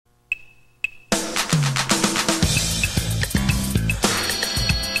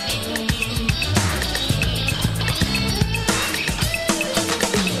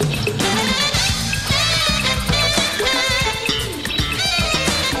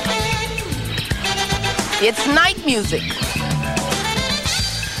It's night music.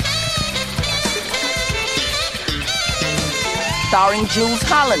 Starring Jules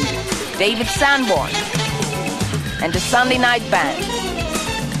Holland, David Sanborn, and the Sunday Night Band.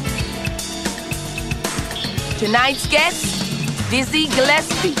 Tonight's guests, Dizzie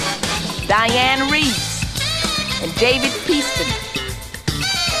Gillespie, Diane Reeves, and David Peaston.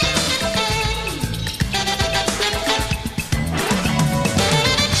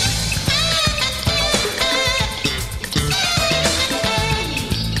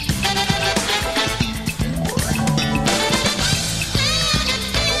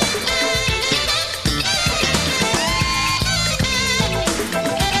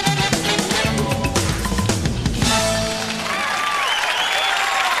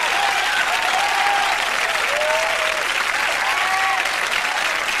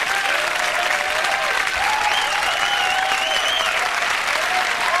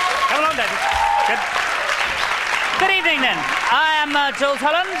 Jules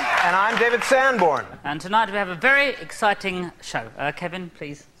Holland. And I'm David Sanborn. And tonight we have a very exciting show. Kevin,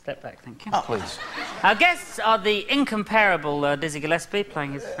 please step back, thank you. Oh, please. Our guests are the incomparable Dizzie Gillespie,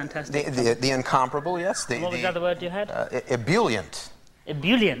 playing his fantastic... The incomparable, yes. What was the other word you had? Ebullient.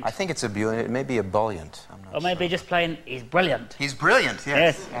 Ebullient? I think it's ebullient. It may be ebullient. I'm not or maybe sure. Just plain, he's brilliant. He's brilliant,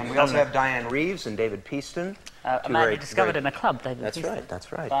 yes. Yes. And we also have Diane Reeves and David Peaston. A man we discovered in a club, David Peaston.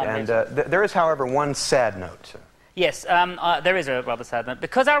 That's right. Diane And there is, however, one sad note. Yes, there is a rather sad note.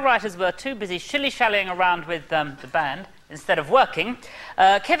 Because our writers were too busy shilly-shallying around with the band instead of working,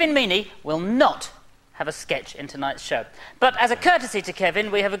 Kevin Meaney will not have a sketch in tonight's show. But as a courtesy to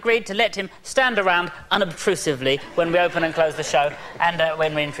Kevin, we have agreed to let him stand around unobtrusively when we open and close the show and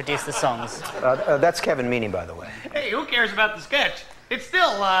when we introduce the songs. That's Kevin Meaney, by the way. Hey, who cares about the sketch? It's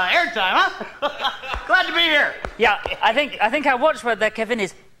still airtime, huh? Glad to be here. Yeah, I think our watchword there, Kevin,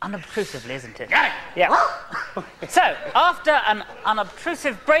 is unobtrusively, isn't it? Got it. Yeah. So, after an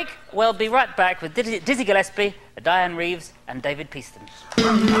unobtrusive break, we'll be right back with Dizzie Gillespie, Diane Reeves, and David Peaston.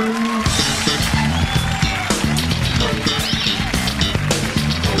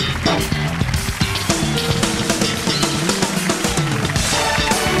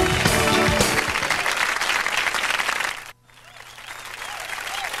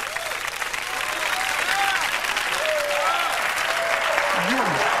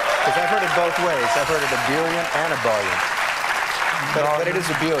 Both ways. I've heard it ebullient and ebullient. But it is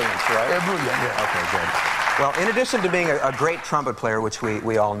ebullient, right? Ebullient, yeah. Okay, good. Well, in addition to being a great trumpet player, which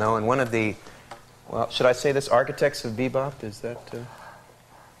we all know, and one of the, well, should I say this, architects of bebop? Is that...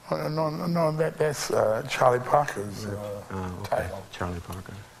 No, that's Charlie Parker's title. Charlie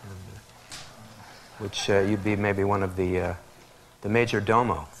Parker. Which you'd be maybe one of the major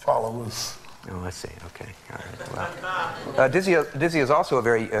domo. Followers. Oh, I see. Okay. All right. Well, Dizzie is also a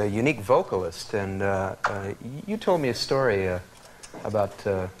very unique vocalist, and you told me a story about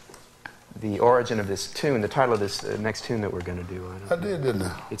the origin of this tune, the title of this next tune that we're going to do. I did, didn't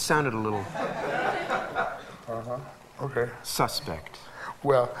I? It sounded a little... Okay. Suspect.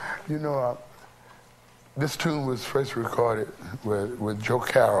 Well, you know, this tune was first recorded with Joe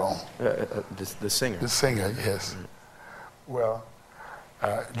Carroll. The singer. The singer, yes. Mm-hmm. Well...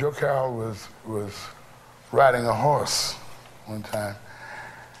 Joe Carroll was riding a horse one time,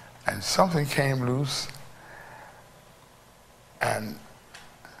 and something came loose, and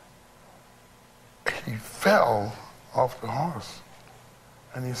he fell off the horse,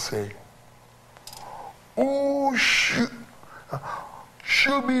 and he said, "Ooh,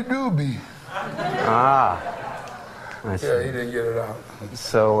 shooby-dooby." Ah. Yeah, he didn't get it out.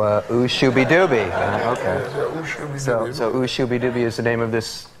 So, ooh shooby dooby. Okay. Yeah, ooh shooby dooby. So ooh shooby dooby is the name of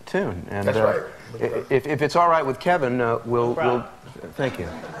this tune. And that's right. If it's all right with Kevin, we'll thank you.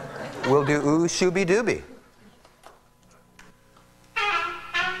 We'll do ooh shooby dooby.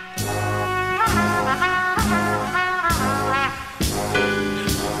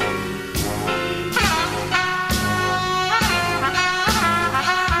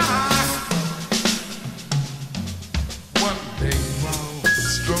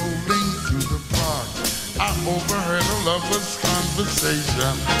 Overheard a lover's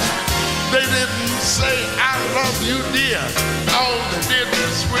conversation. They didn't say, "I love you, dear." All they did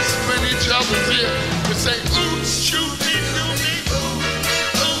was whisper in each other's ear. They say, "Ooh, shooby dooby, ooh,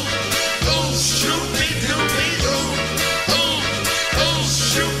 ooh, ooh, shooby dooby, ooh, ooh, ooh,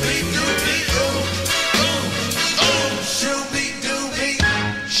 shooby dooby, ooh, ooh, ooh, shooby dooby,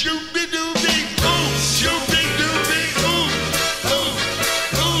 shooby dooby, ooh, shooby dooby, ooh, ooh,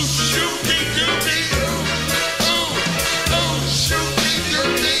 ooh, shooby dooby.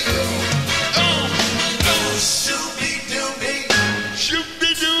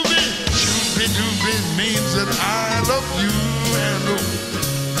 Shooby-dooby means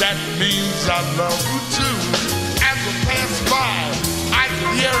means I love you too. As I pass by, I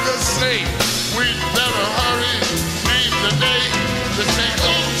can hear her say, we'd better hurry, name the day. They say,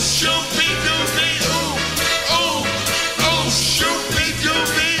 oh, shoopy-doopy, ooh, ooh, oh,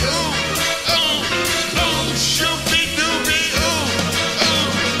 shoopy-doopy, ooh, ooh, oh, shoopy-doopy, ooh, ooh,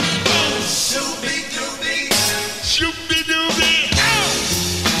 oh, shoopy-doopy, shoopy-doopy,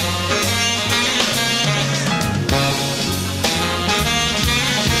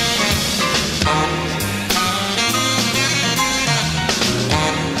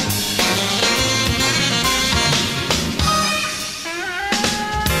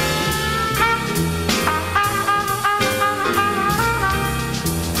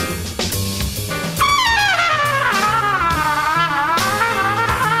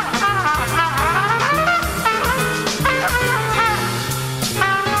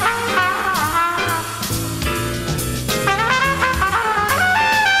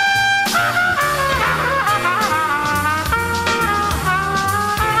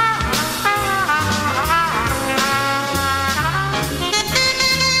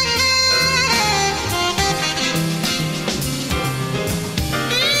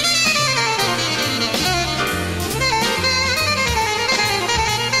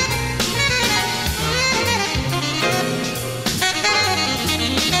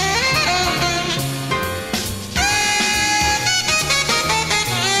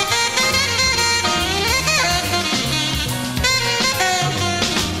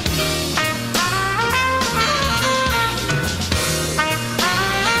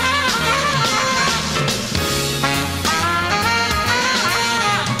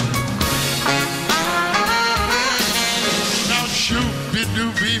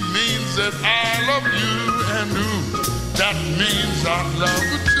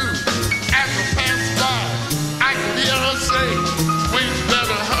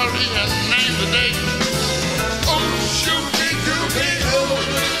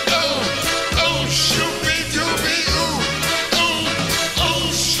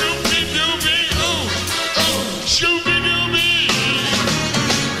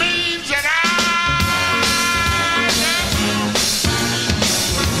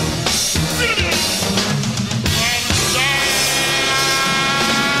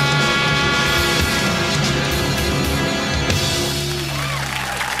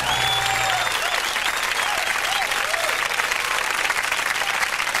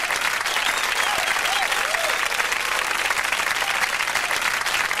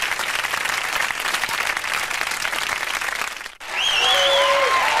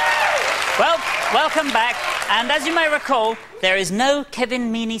 Welcome back, and as you may recall, there is no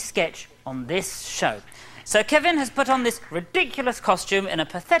Kevin Meaney sketch on this show. So Kevin has put on this ridiculous costume in a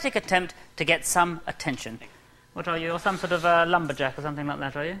pathetic attempt to get some attention. What are you? You're some sort of lumberjack or something like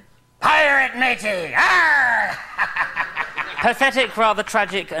that, are you? Pirate matey! Pathetic, rather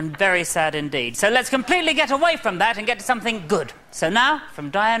tragic, and very sad indeed. So let's completely get away from that and get to something good. So now, from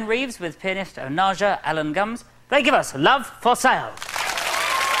Diane Reeves with pianist Onaje, Allan Gumbs, they give us Love for Sale.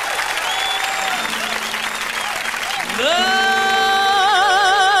 Love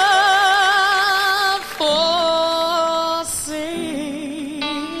for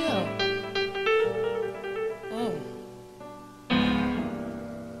sale.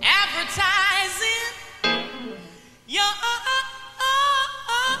 Advertising your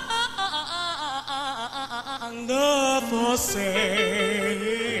love for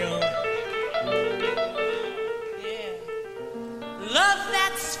sale. Yeah. Love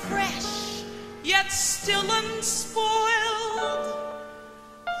that's fresh, yet still unspoiled.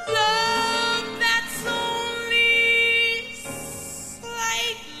 Love that's only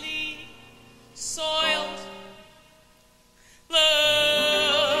slightly soiled. Love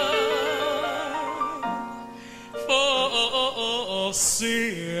for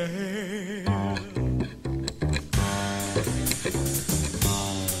sale.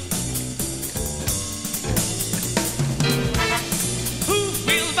 Who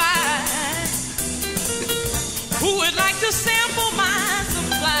will buy? Who would like to sample my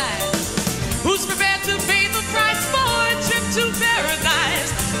supply? Who's prepared to pay the price for a trip to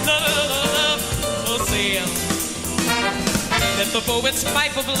paradise? Love for sale. Let the poets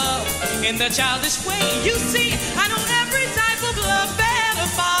pipe of love in their childish way. You see, I know every type of love better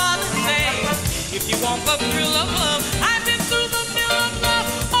far than they. If you want the thrill of love, I've been through the mill of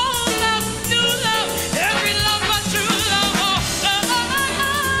love. Old love, new love, every love but true love. Oh, love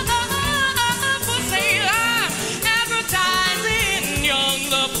for sale. I'm advertising young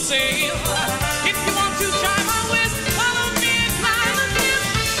love for sale. If you want to try my ways, follow me and climb the hill.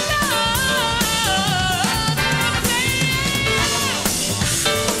 Love for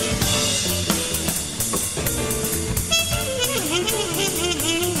sale.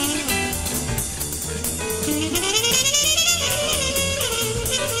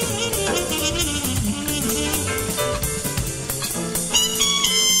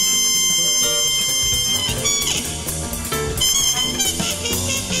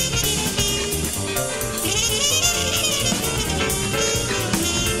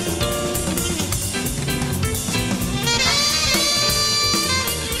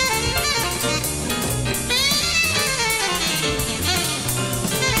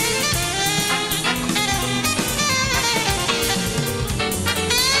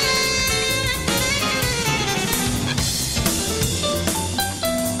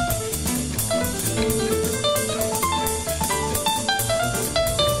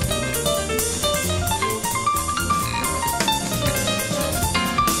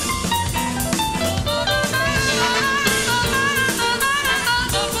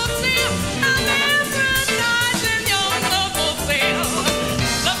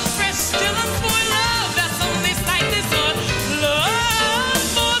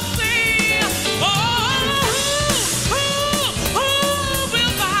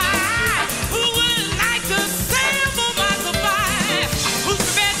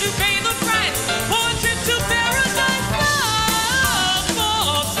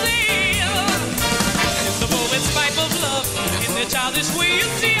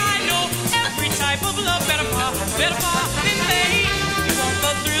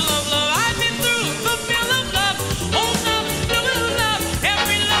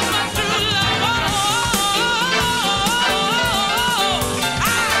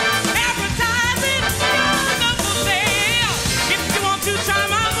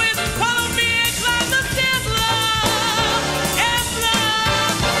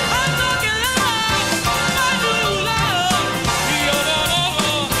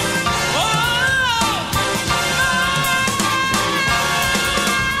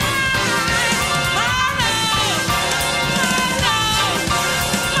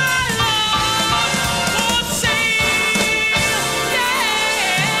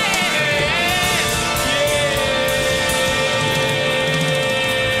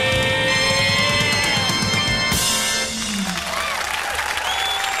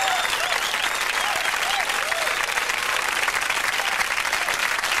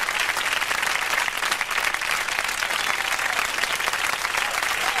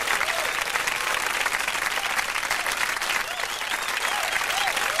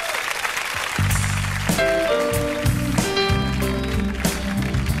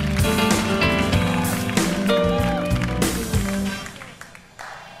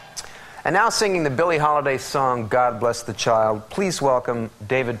 And now singing the Billie Holiday song, God Bless the Child, please welcome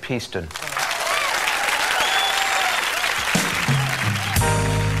David Peaston.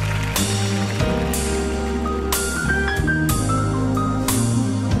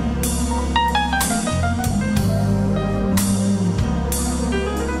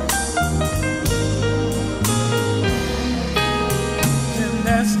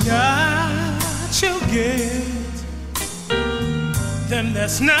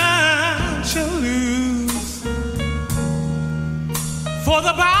 That's none shall lose. For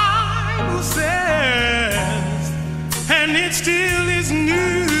the Bible says, and it still is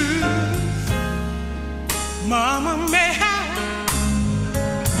news, Mama may have,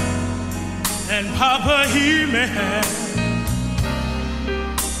 and Papa he may have.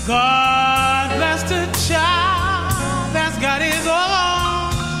 God bless the child that's got his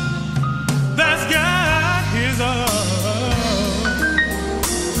own, that's got his own.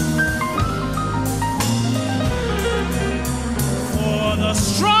 The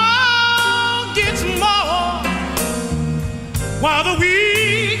strong gets more while the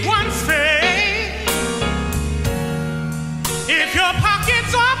weak ones fade. If your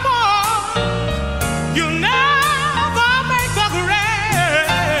pockets are poor, you'll never make the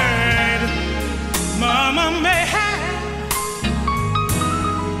grade. Mama may have,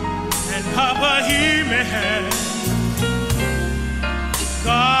 and Papa he may have.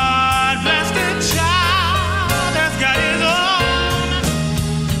 God bless the child that's got his own.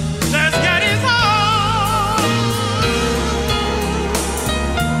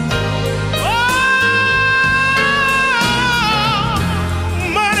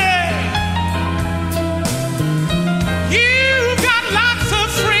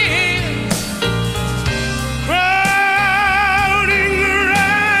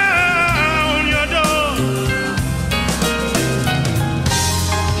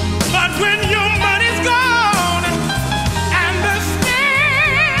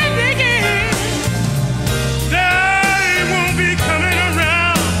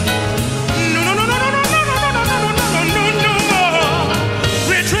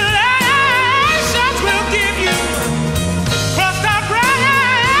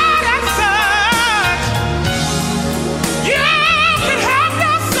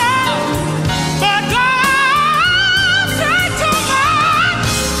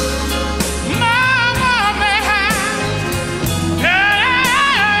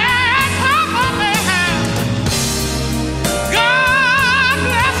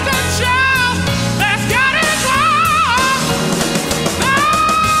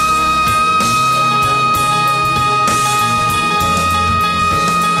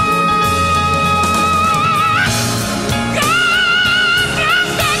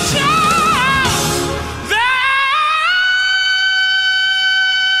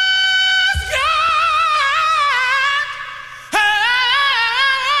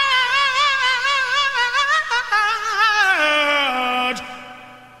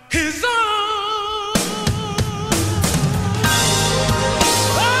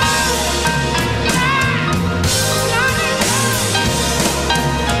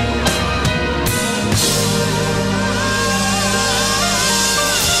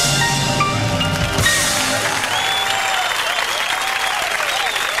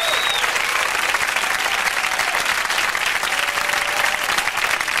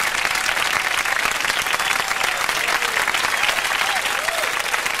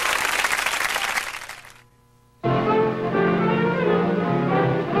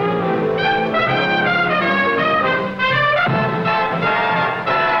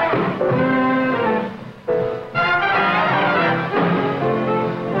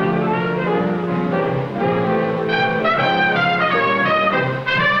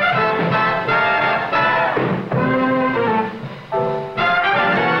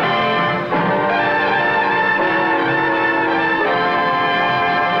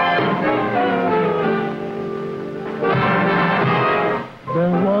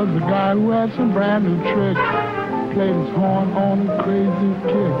 some brand new trick. Played his horn on a crazy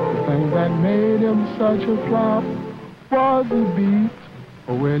kick. The thing that made him such a flop was the beat,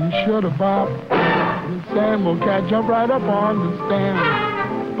 or when he should have bopped. The Samuel cat jumped right up on the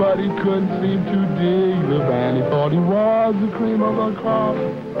stand, but he couldn't seem to dig the band. He thought he was the cream of the crop,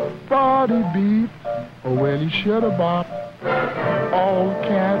 thought he beat, or when he should have bopped. All the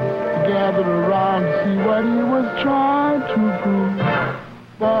cats gathered around to see what he was trying to prove.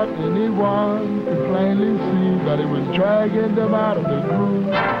 But anyone could plainly see that he was dragging them out of the groove.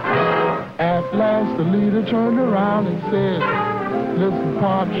 At last the leader turned around and said, listen,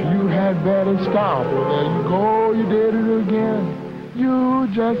 Pops, you had better stop. Well, there you go, you did it again. You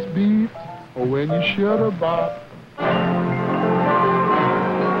just beat, or when you should have bopped.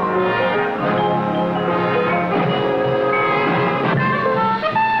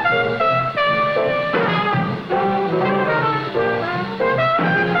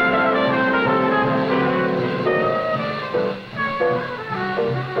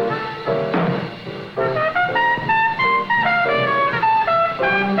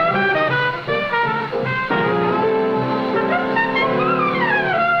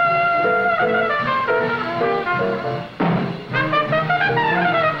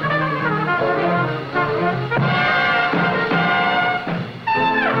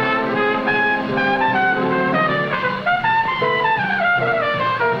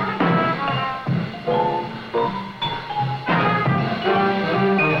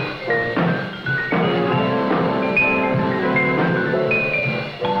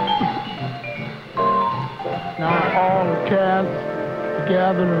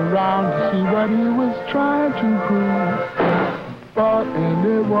 Gathered around to see what he was trying to prove. But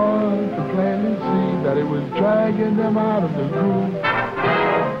anyone could plainly see that it was dragging them out of the groove.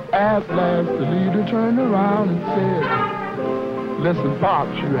 At last the leader turned around and said, listen,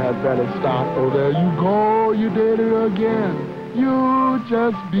 Pops, you had better stop. Oh, there you go, you did it again. You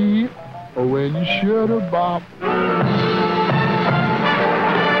just beat, or when you should have bopped.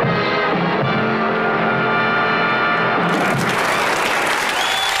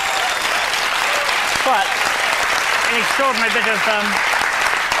 An extraordinary bit of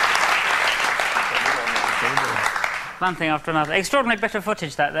one thing after another. Extraordinary bit of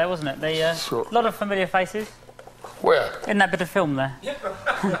footage that there, wasn't it? A lot of familiar faces. Where? In that bit of film there.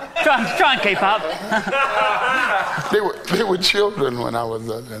 try and keep up. they were children when I was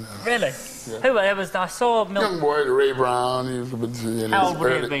there. Really? Yeah. Who there was? I saw young boy Ray Brown. He was in How old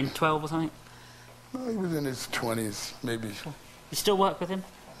would he have been? 12 or something? No, he was in his 20s, maybe. You still work with him?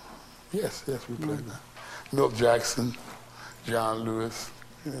 Yes, we played that. Milt Jackson, John Lewis,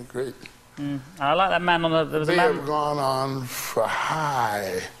 great. I like that man on the... They have gone on for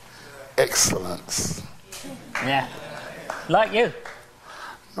high excellence. Yeah. Like you.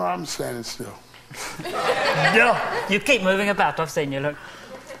 No, I'm standing still. Yeah. You keep moving about, I've seen you, look.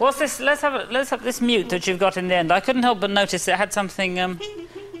 What's this? Let's have this mute that you've got in the end. I couldn't help but notice it had something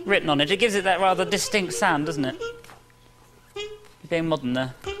written on it. It gives it that rather distinct sound, doesn't it? Being modern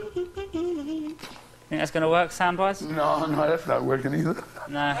there. Think that's going to work sound-wise? No, that's not working either.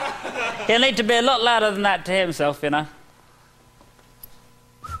 No. He'll need to be a lot louder than that to hear himself, you know.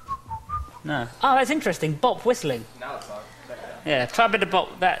 No. Oh, that's interesting. Bop whistling. Now it's on. Yeah, try a bit of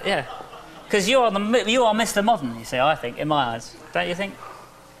bop. That, yeah. Because you are Mr. Modern, you see, I think, in my eyes. Don't you think?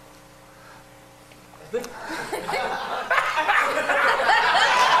 Yes.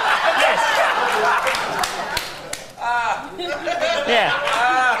 Yeah.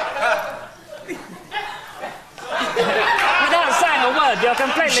 Without saying a word, you're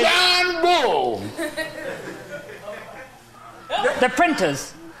completely... John Bull! The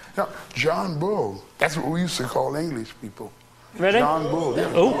printers? No, John Bull. That's what we used to call English people. Really? John Bull,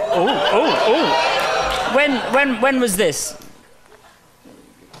 yeah. When was this?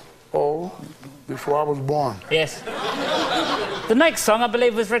 Oh, before I was born. Yes. The next song, I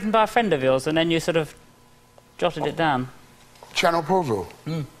believe, was written by a friend of yours, and then you sort of jotted it down. Channel Pozo.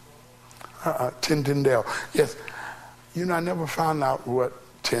 Tintindale. Yes. You know, I never found out what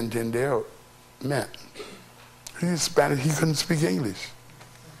Tintindale meant. He's Spanish. He couldn't speak English.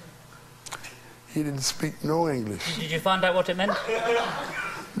 He didn't speak no English. Did you find out what it meant?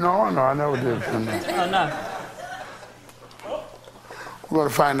 No, I never did. Oh, no. We're going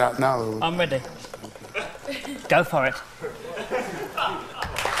to find out now, though. I'm ready. Go for it.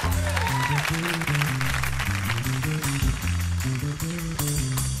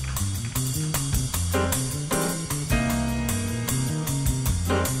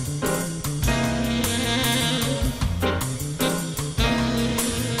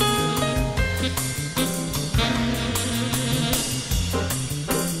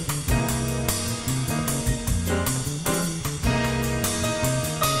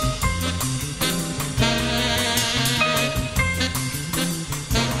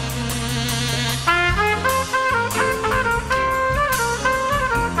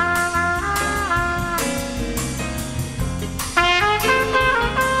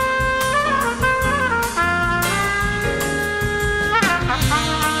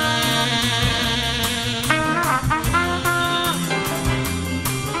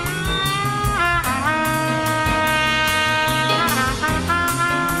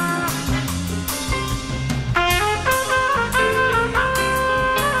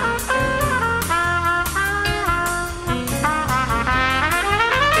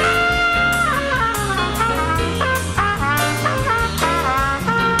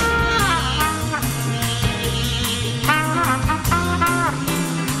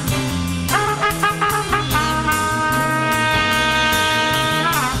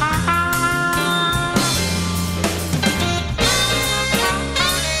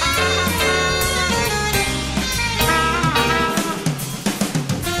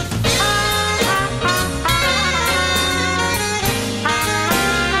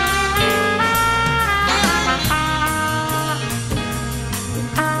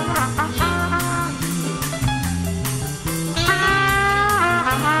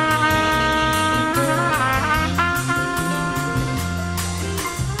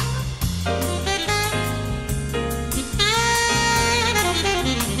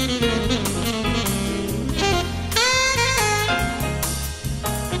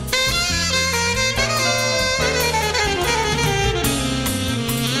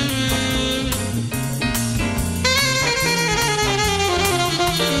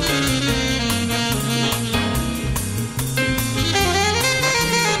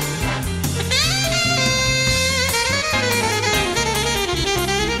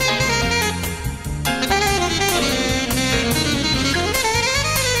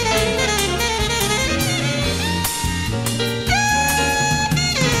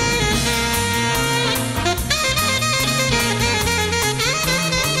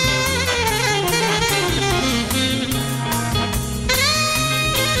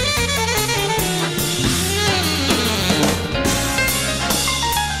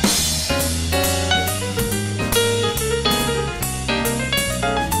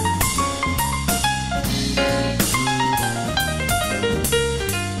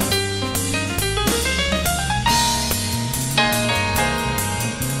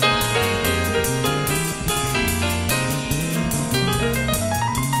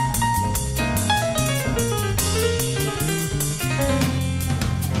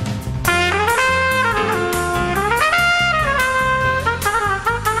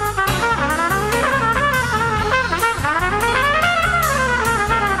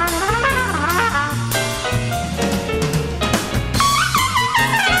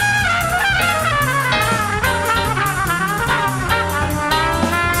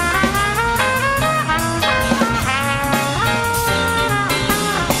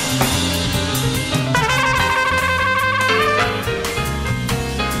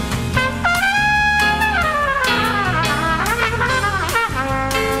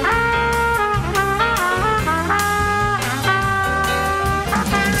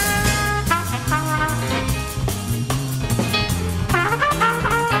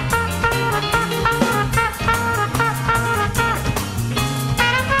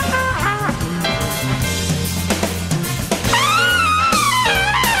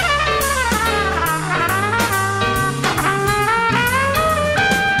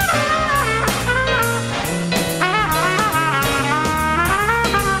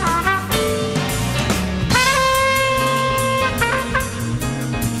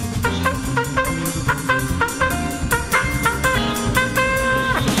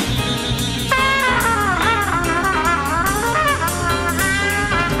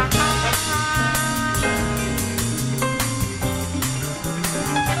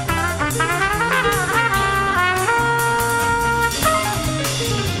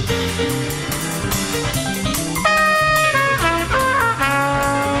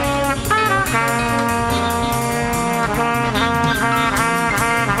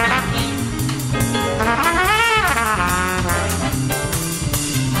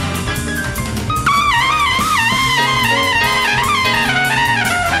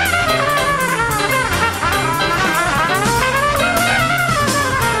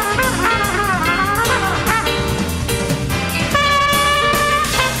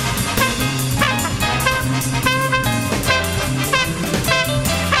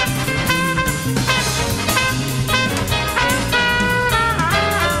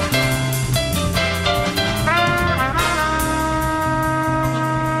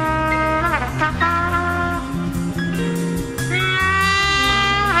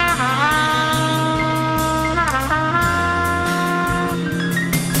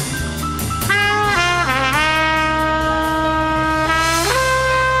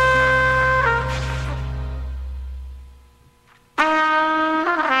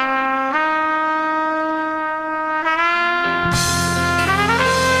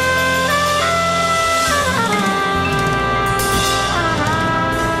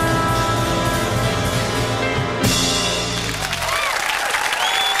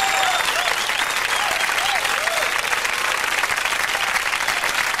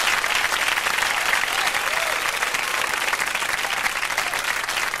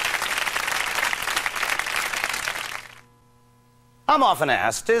 I'm often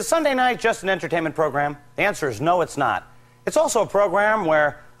asked, is Sunday night just an entertainment program? The answer is no, it's not. It's also a program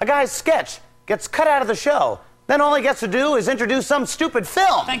where a guy's sketch gets cut out of the show. Then all he gets to do is introduce some stupid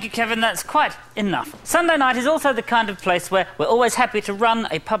film. Thank you, Kevin. That's quite enough. Sunday night is also the kind of place where we're always happy to run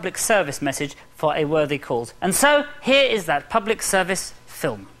a public service message for a worthy cause. And so, here is that public service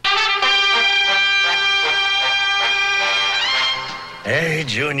film. Hey,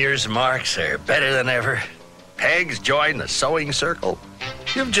 Junior's marks are better than ever. Pegs join the sewing circle.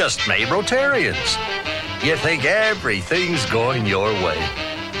 You've just made Rotarians. You think everything's going your way.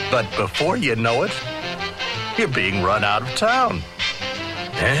 But before you know it, you're being run out of town.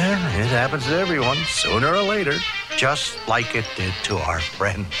 Yeah, it happens to everyone, sooner or later, just like it did to our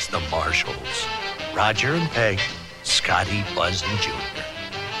friends, the Marshalls. Roger and Peg, Scotty, Buzz, and Junior.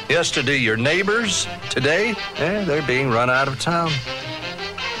 Yesterday, your neighbors. Today, they're being run out of town.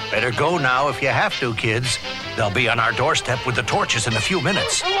 Better go now if you have to, kids. They'll be on our doorstep with the torches in a few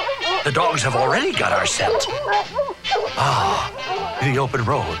minutes. The dogs have already got our scent. Ah, the open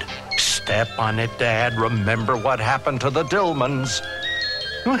road. Step on it, Dad. Remember what happened to the Dillmans.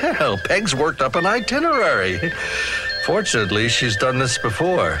 Well, Peg's worked up an itinerary. Fortunately, she's done this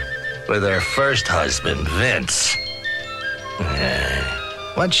before with her first husband, Vince.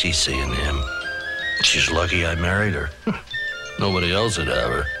 What'd she see in him? She's lucky I married her. Nobody else would have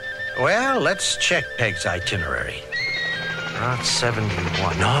her. Well, let's check Peg's itinerary. Route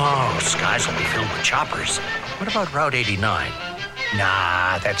 71. No, skies will be filled with choppers. What about Route 89?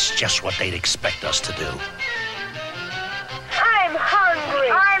 Nah, that's just what they'd expect us to do. I'm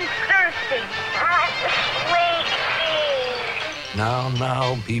hungry. I'm thirsty. I'm sleepy.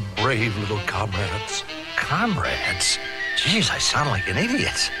 Now, be brave, little comrades. Comrades? Jeez, I sound like an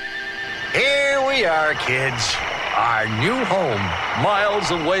idiot. Here we are, kids. Our new home,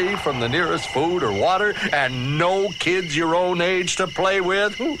 miles away from the nearest food or water, and no kids your own age to play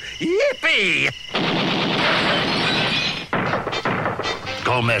with. Ooh, yippee!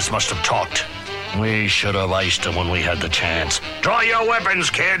 Gomez must have talked. We should have iced him when we had the chance. Draw your weapons,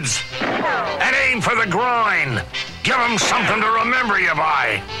 kids, and aim for the groin. Give them something to remember you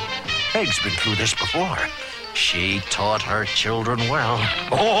by. Peg's been through this before. She taught her children well.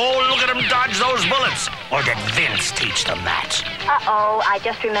 Oh, look at them dodge those bullets. Or did Vince teach them that? Uh-oh, I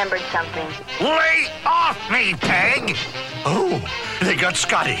just remembered something. Lay off me, Peg! Oh, they got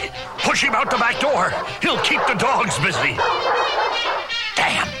Scotty. Push him out the back door. He'll keep the dogs busy.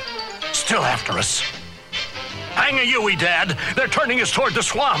 Damn, still after us. Hang a Yui, Dad. They're turning us toward the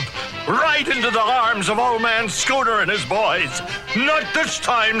swamp. Right into the arms of old man Scooter and his boys. Not this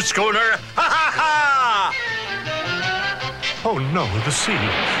time, Scooter. Ha ha ha! Oh no, the sea.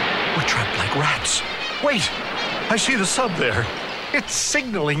 We're trapped like rats. Wait, I see the sub there. It's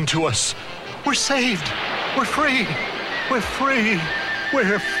signaling to us. We're saved. We're free. We're free.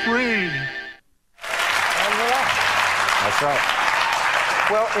 We're free. That's right.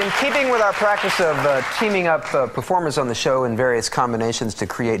 Well, in keeping with our practice of teaming up performers on the show in various combinations to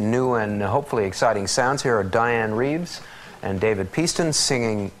create new and hopefully exciting sounds, here are Diane Reeves and David Peaston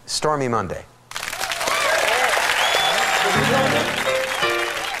singing Stormy Monday.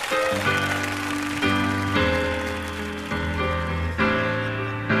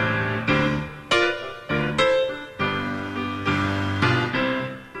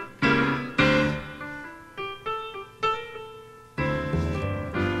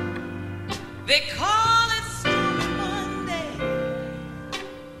 They call it Stormy Monday,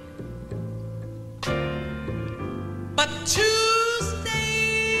 but Tuesday's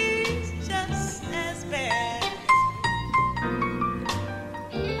just as bad.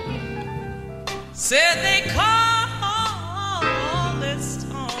 Said they call it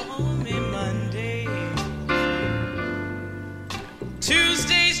Stormy Monday,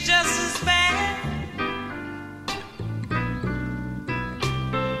 Tuesday's just as bad.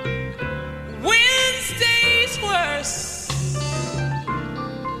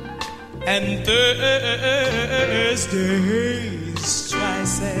 And Thursday's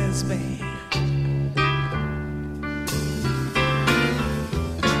twice as bad.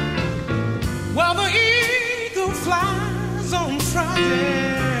 Well, the eagle flies on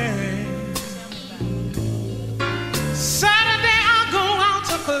Friday. Saturday I'll go out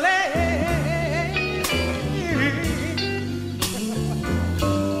to play.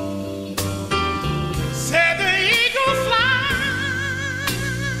 Said the eagle flies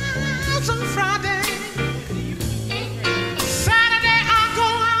on Friday. Saturday I'll go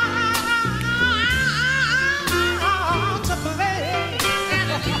out to play.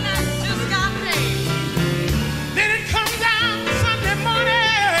 Just got paid. Then it comes down Sunday morning.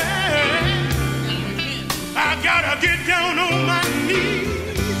 I gotta get down on my knees.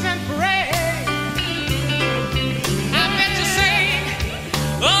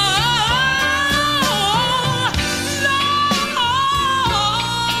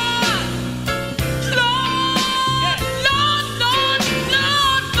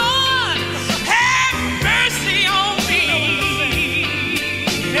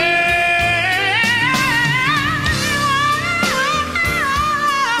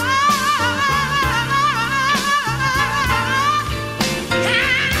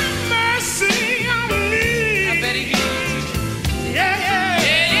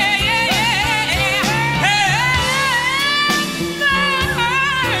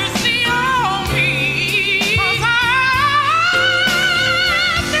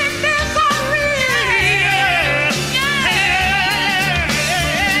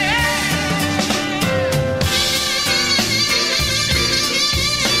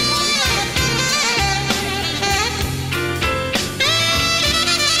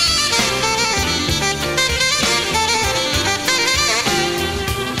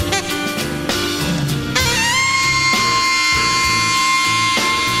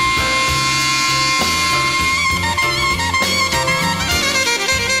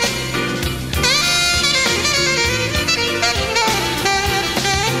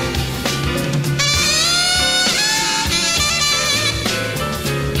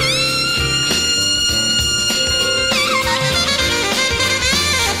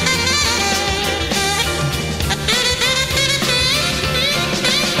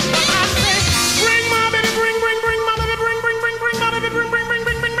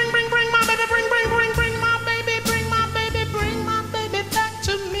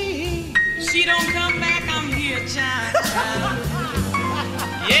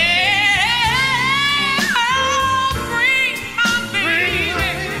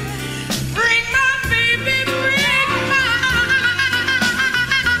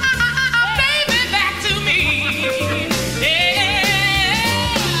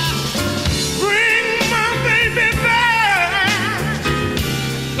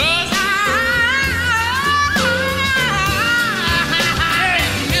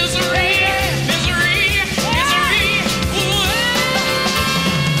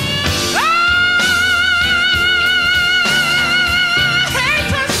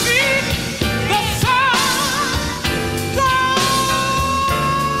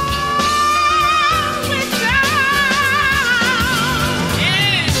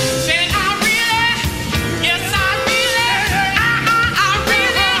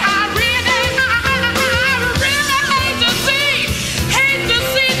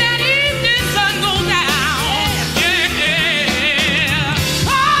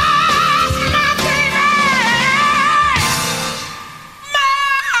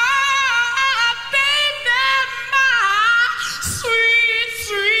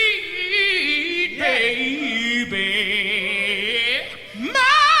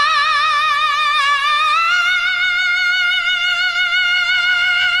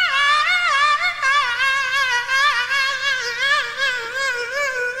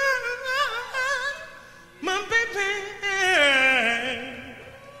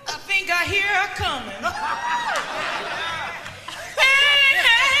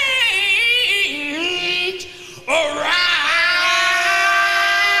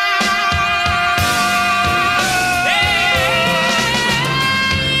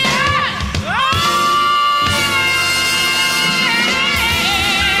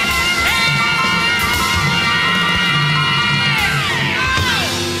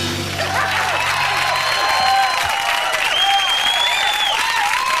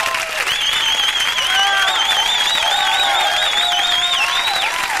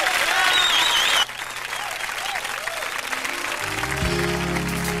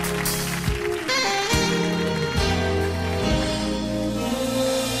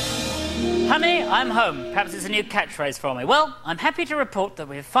 home. Perhaps it's a new catchphrase for me. Well, I'm happy to report that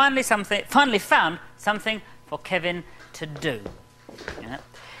we've finally found something for Kevin to do. Yeah.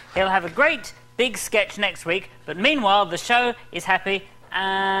 He'll have a great big sketch next week, but meanwhile the show is happy,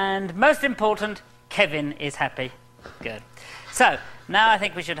 and most important, Kevin is happy. Good. So, now I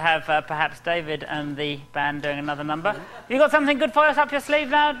think we should have perhaps David and the band doing another number. You got something good for us up your sleeve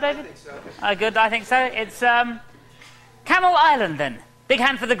now, David? I think so. Oh, good, I think so. It's Camel Island, then. Big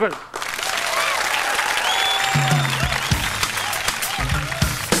hand for the group.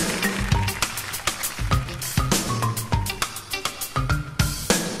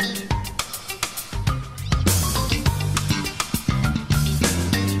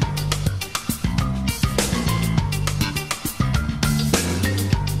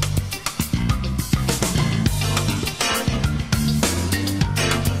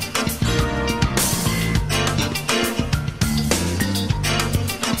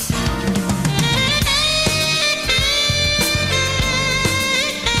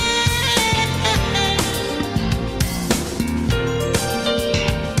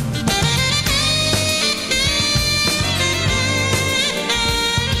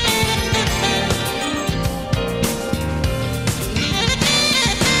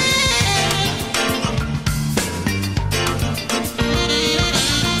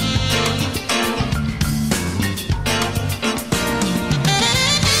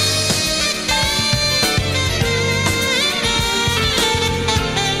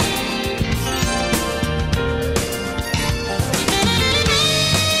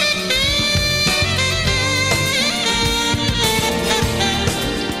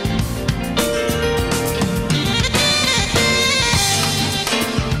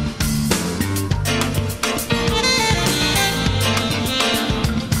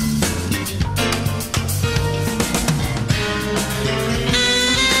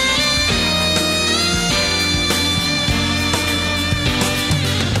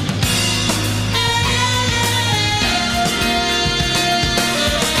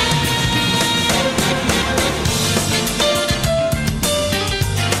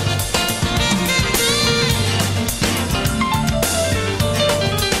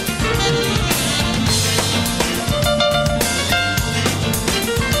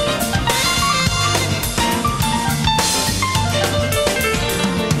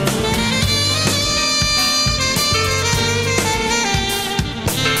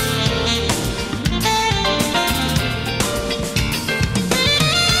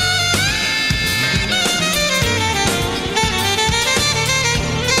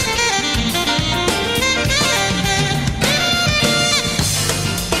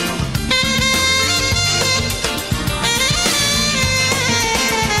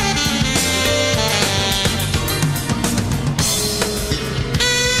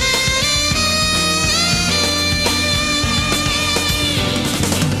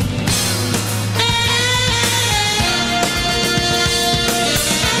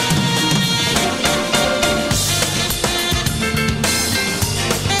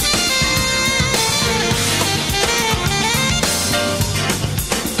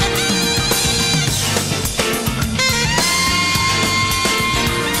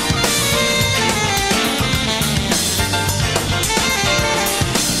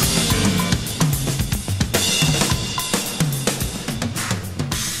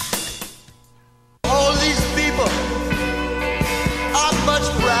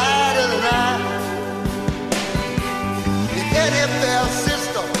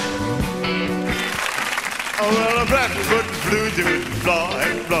 Well, Flatfoot Bluesy would fly,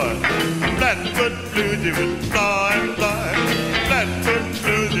 fly. Flatfoot Bluesy would fly, fly. Flatfoot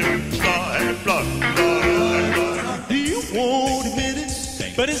Bluesy would fly, fly, fly, fly. You won't admit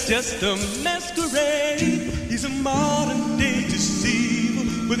it, but it's just a masquerade. He's a modern day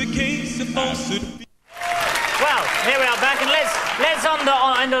deceiver with a case of falsehood. Well, here we are back, and let's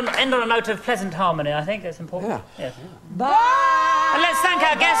end on a note of pleasant harmony. I think that's important. Yeah. Yes. Bye. And let's thank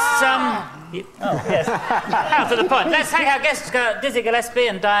our guests. Yes. Now to the point. Let's thank our guests, Dizzie Gillespie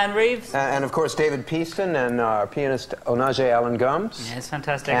and Diane Reeves. And of course, David Peaston and our pianist Onaje Allan Gumbs. Yes,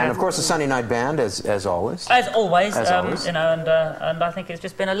 fantastic. And of course, the Sunday Night Band, as always. As always. As always. You know, and I think it's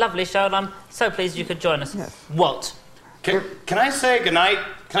just been a lovely show, and I'm so pleased you could join us. Yes. What? Can I say goodnight?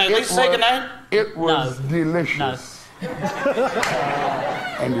 Can I at least say goodnight? It was delicious. No.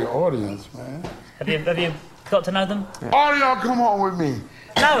 And the audience, man. Have you got to know them? Yeah. All y'all come on with me.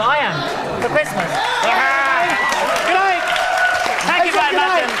 No, I am. For Christmas. Good night. Thank you very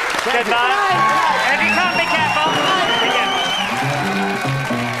much. Goodbye. And if you can't be careful,